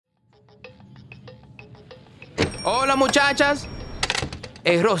Hola, muchachas.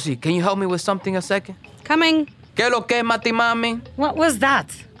 Hey, Rosie, can you help me with something a second? Coming. ¿Qué lo que, Mati Mami? What was that?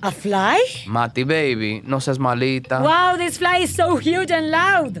 A fly? Mati baby, no seas malita. Wow, this fly is so huge and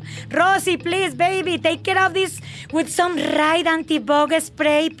loud. Rosie, please, baby, take care of this with some right anti-bug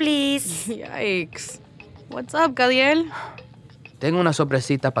spray, please. Yikes. What's up, Gadiel? Tengo una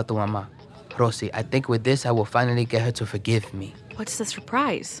sorpresita para tu mamá. Rosie, I think with this I will finally get her to forgive me. What's the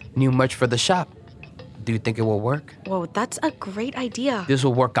surprise? New merch for the shop. Do you think it will work? Whoa, that's a great idea. This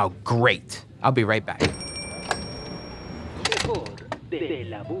will work out great. I'll be right back. De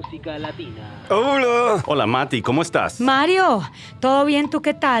la música latina. Hola. Hola, Mati, ¿cómo estás? Mario, ¿todo bien? ¿Tú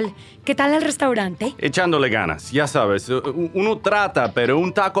qué tal? ¿Qué tal el restaurante? Echándole ganas, ya sabes, uno trata, pero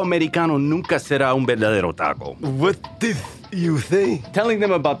un taco americano nunca será un verdadero taco. What did you say? Telling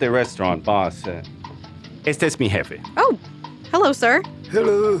them about the restaurant, boss. Este es mi jefe. Oh, hello, sir.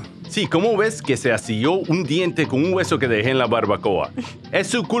 Hello. Sí, ¿cómo ves que se asilló un diente con un hueso que dejé en la barbacoa? Es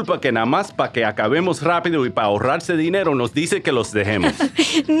su culpa que nada más para que acabemos rápido y para ahorrarse dinero nos dice que los dejemos.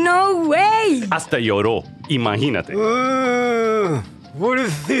 No way. Hasta lloró, imagínate. What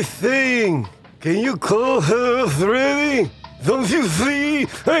is this saying? Can you call her already? Don't you see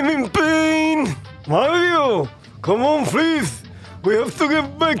I'm in pain? Mario, come on, please. We have to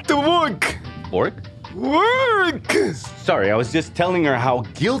get back to work. Work? Work! Sorry, I was just telling her how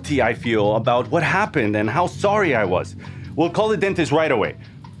guilty I feel about what happened and how sorry I was. We'll call the dentist right away.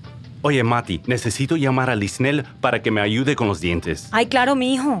 Oye, Mati, necesito llamar a Liznel para que me ayude con los dientes. Ay, claro,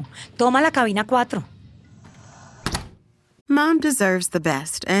 mijo. Toma la cabina 4. Mom deserves the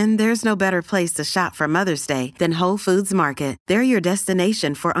best, and there's no better place to shop for Mother's Day than Whole Foods Market. They're your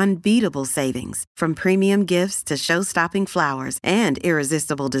destination for unbeatable savings, from premium gifts to show-stopping flowers and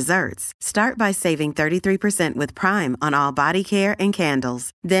irresistible desserts. Start by saving 33% with Prime on all body care and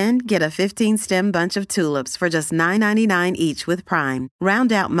candles. Then get a 15-stem bunch of tulips for just $9.99 each with Prime.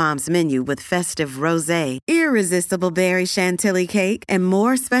 Round out Mom's menu with festive rosé, irresistible berry chantilly cake, and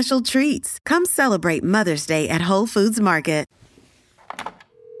more special treats. Come celebrate Mother's Day at Whole Foods Market.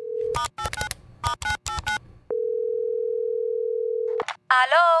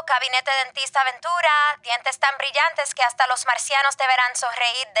 Aló, Gabinete Dentista Ventura. Dientes tan brillantes que hasta los marcianos deberán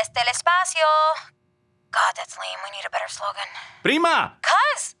sonreír desde el espacio. God, that's lame. We need a better slogan. ¡Prima!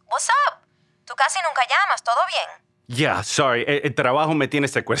 Cuz, what's up? Tú casi nunca llamas, ¿todo bien? Yeah, sorry, el trabajo me tiene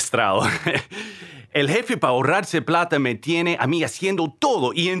secuestrado. El jefe para ahorrarse plata me tiene a mí haciendo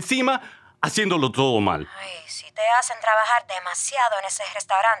todo y encima haciéndolo todo mal. Ay, sí te hacen trabajar demasiado en ese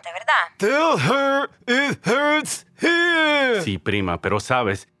restaurante, ¿verdad? Tell her it hurts here. Sí, prima, pero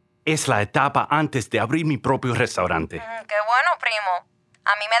sabes, es la etapa antes de abrir mi propio restaurante. Qué bueno, primo.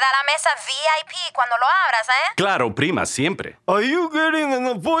 A mí me da la mesa VIP cuando lo abras, ¿eh? Claro, prima, siempre. Are you getting an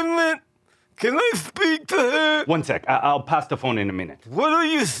appointment? Can I speak to her? One sec, I'll pass the phone in a minute. What are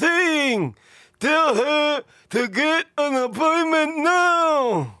you saying? Tell her to get an appointment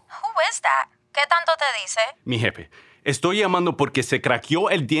now. Who is that? ¿Qué tanto te dice? Mi jefe, estoy llamando porque se craqueó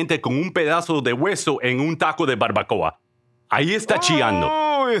el diente con un pedazo de hueso en un taco de barbacoa. Ahí está chillando.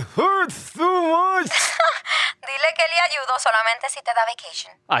 Oh, it hurts too much. Dile que le ayudo solamente si te da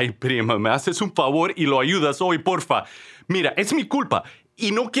vacation. Ay, prima, me haces un favor y lo ayudas hoy, porfa. Mira, es mi culpa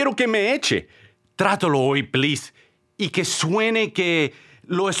y no quiero que me eche. Trátalo hoy, please. Y que suene que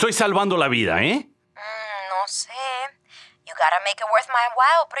lo estoy salvando la vida, ¿eh? No sé. You gotta make it worth my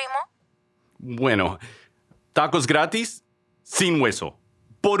while, primo. Bueno, tacos gratis, sin hueso,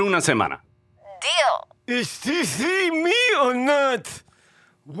 por una semana. Deal. Is she seeing me or not?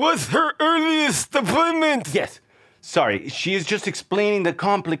 What's her earliest appointment? Yes. Sorry, she is just explaining the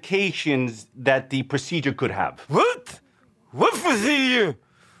complications that the procedure could have. What? What procedure?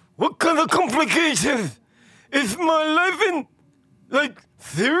 What kind of complications? Is my life in,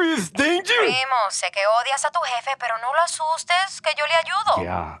 serious danger? Primo, sé que odias a tu jefe, pero no lo asustes, que yo le ayudo.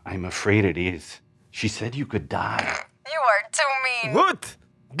 Yeah, I'm afraid it is. She said you could die. You are too mean. What?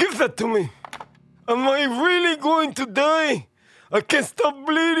 Give that to me. Am I really going to die? I can't stop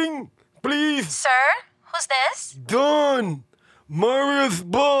bleeding. Please. Sir, who's this? Don, Mario's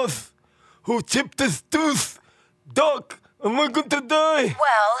boss, who chipped his tooth. Doc, am I going to die?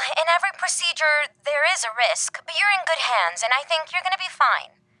 Well, in every procedure, there is a risk, but you're in good hands, and I think you're going to be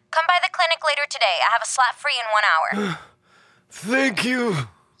fine. Come by the clinic later today. I have a slot free in 1 hour. Thank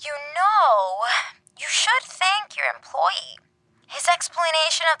you. You know, you should thank your employee. His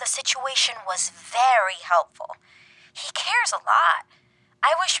explanation of the situation was very helpful. He cares a lot.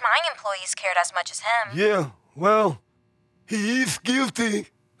 I wish my employees cared as much as him. Yeah, well, he is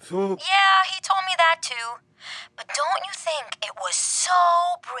guilty, so... Yeah, he told me that too. But don't you think it was so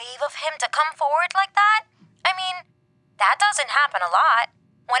brave of him to come forward like that? I mean, that doesn't happen a lot.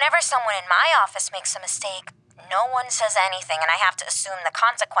 Whenever someone in my office makes a mistake, no one says anything and I have to assume the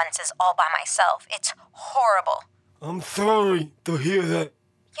consequences all by myself. It's horrible. I'm sorry to hear that.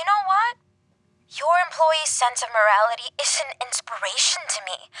 You know what? Your employee's sense of morality is an inspiration to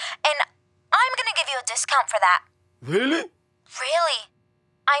me, and I'm gonna give you a discount for that. Really? Really?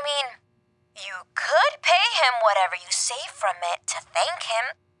 I mean, you could pay him whatever you save from it to thank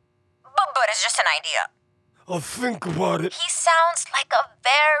him, but it's just an idea. I'll think about it. He sounds like a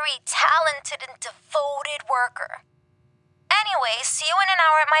very talented and devoted worker. Anyway, see you in an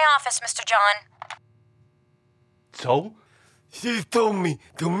hour at my office, Mr. John. So? She told me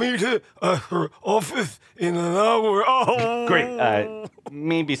to meet her at her office in an hour. Oh! Great.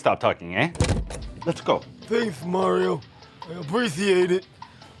 Maybe stop talking, eh? Let's go. Thanks, Mario. I appreciate it.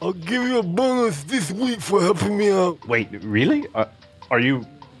 I'll give you a bonus this week for helping me out. Wait, really? Are you...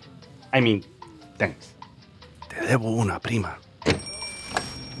 I mean, thanks. Te debo una, prima.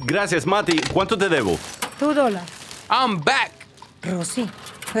 Gracias, Mati. ¿Cuánto te debo? $2. I'm back. Rosy.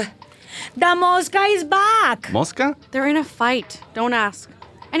 The Mosca is back. ¿Mosca? They're in a fight. Don't ask.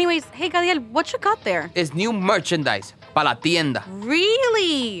 Anyways, hey, Gadiel, what you got there? It's new merchandise pa la tienda.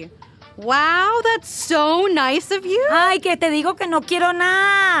 Really? Wow, that's so nice of you. Ay, que te digo que no quiero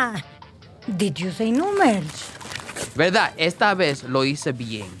nada. Did you say no merch? ¿Verdad? Esta vez lo hice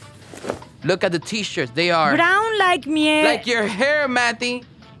bien. Look at the t-shirts. They are... Brown like miel. like your hair, Matty.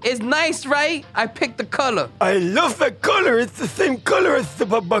 It's nice, right? I picked the color. I love that color. It's the same color as the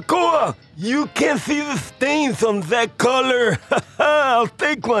barbacoa. You can't see the stains on that color. I'll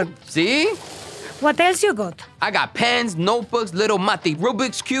take one. See? What else you got? I got pens, notebooks, little Mati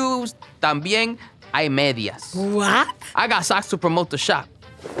Rubik's Cubes. También hay medias. What? I got socks to promote the shop.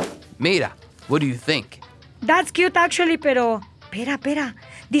 Mira, what do you think? That's cute actually, pero... Espera.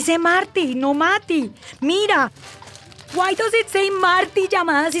 Dice Marty, no Mati. Mira. Why does it say Marty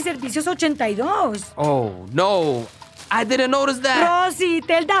Llamadas y Servicios 82? Oh, no. I didn't notice that. Rosy,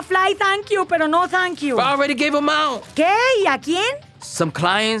 tell the fly thank you, pero no thank you. I already gave them out. ¿Qué? ¿Y a quién? Some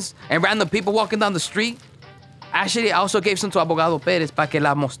clients and random people walking down the street. Actually, I also gave some to Abogado Pérez para que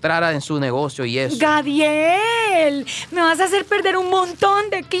la mostrara en su negocio y eso. Gadiel, me vas a hacer perder un montón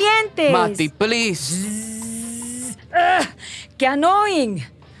de clientes. Mati, please. Ugh, qué annoying.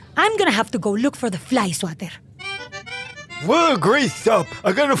 I'm gonna have to go look for the fly swatter. What a great shop.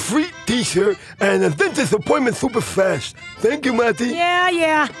 I got a free t-shirt and a dentist appointment super fast. Thank you, Matty.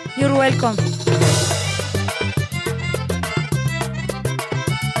 Yeah, you're welcome.